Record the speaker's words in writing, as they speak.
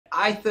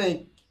I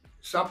think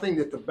something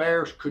that the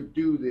Bears could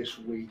do this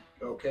week,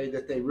 okay,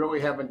 that they really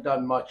haven't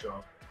done much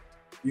of.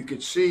 You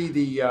could see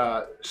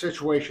the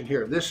situation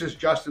here. This is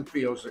Justin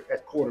Fields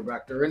at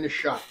quarterback. They're in the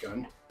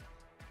shotgun.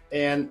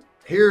 And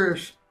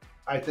here's,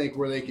 I think,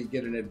 where they could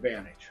get an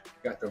advantage.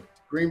 Got the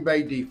Green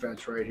Bay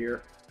defense right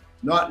here.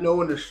 Not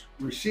knowing the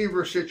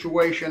receiver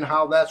situation,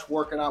 how that's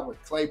working out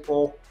with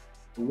Claypool.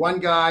 The one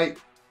guy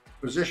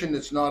position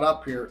that's not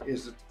up here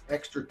is the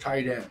extra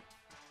tight end.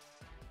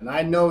 And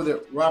I know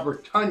that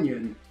Robert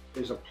Tonyan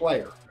is a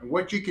player. And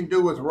what you can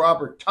do with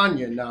Robert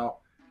Tonyan now,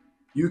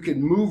 you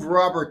can move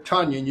Robert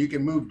Tonyan, you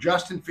can move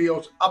Justin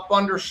Fields up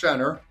under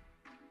center,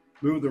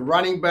 move the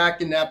running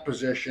back in that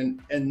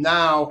position, and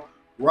now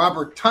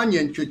Robert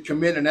Tonyan could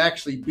come in and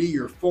actually be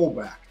your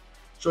fullback.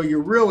 So you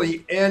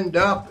really end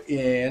up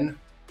in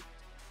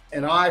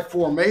an I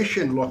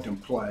formation looking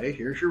play.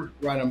 Here's your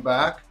running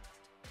back.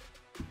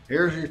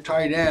 Here's your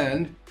tight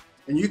end.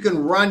 And you can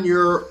run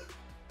your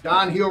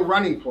downhill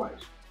running plays.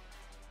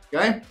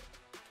 Okay?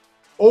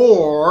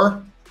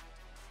 Or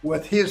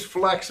with his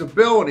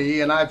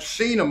flexibility, and I've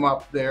seen him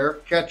up there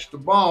catch the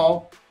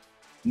ball,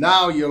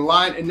 now you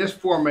line in this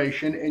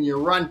formation and you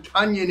run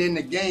Tonyan in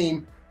the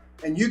game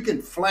and you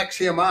can flex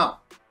him out.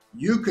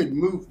 You could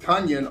move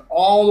Tonyan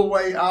all the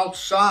way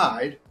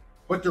outside,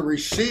 put the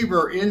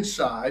receiver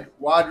inside,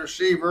 wide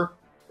receiver.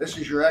 This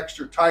is your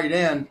extra tight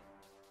end.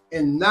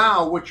 And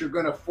now what you're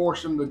going to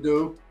force him to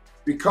do,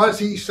 because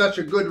he's such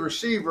a good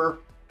receiver,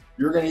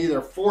 you're going to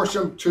either force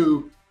him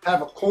to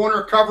have a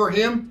corner cover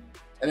him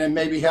and then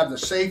maybe have the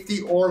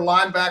safety or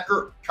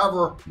linebacker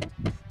cover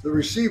the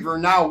receiver.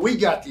 Now we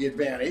got the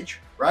advantage,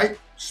 right?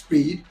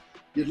 Speed.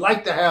 You'd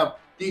like to have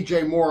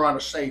DJ Moore on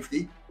a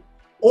safety.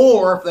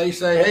 Or if they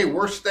say, hey,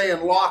 we're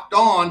staying locked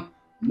on,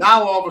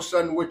 now all of a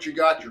sudden what you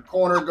got, your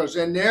corner goes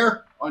in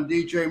there on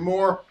DJ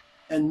Moore,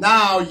 and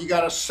now you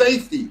got a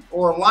safety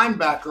or a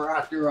linebacker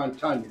out there on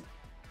Tonyan.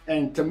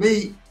 And to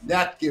me,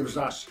 that gives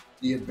us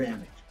the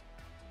advantage.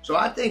 So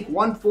I think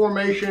one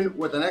formation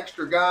with an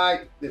extra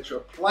guy that's a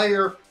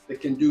player that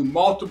can do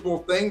multiple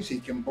things. He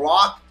can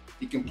block,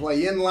 he can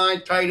play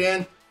inline tight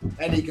end,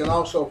 and he can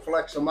also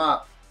flex them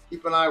out.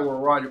 Keep an eye where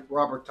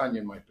Robert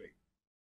Tonyan might be.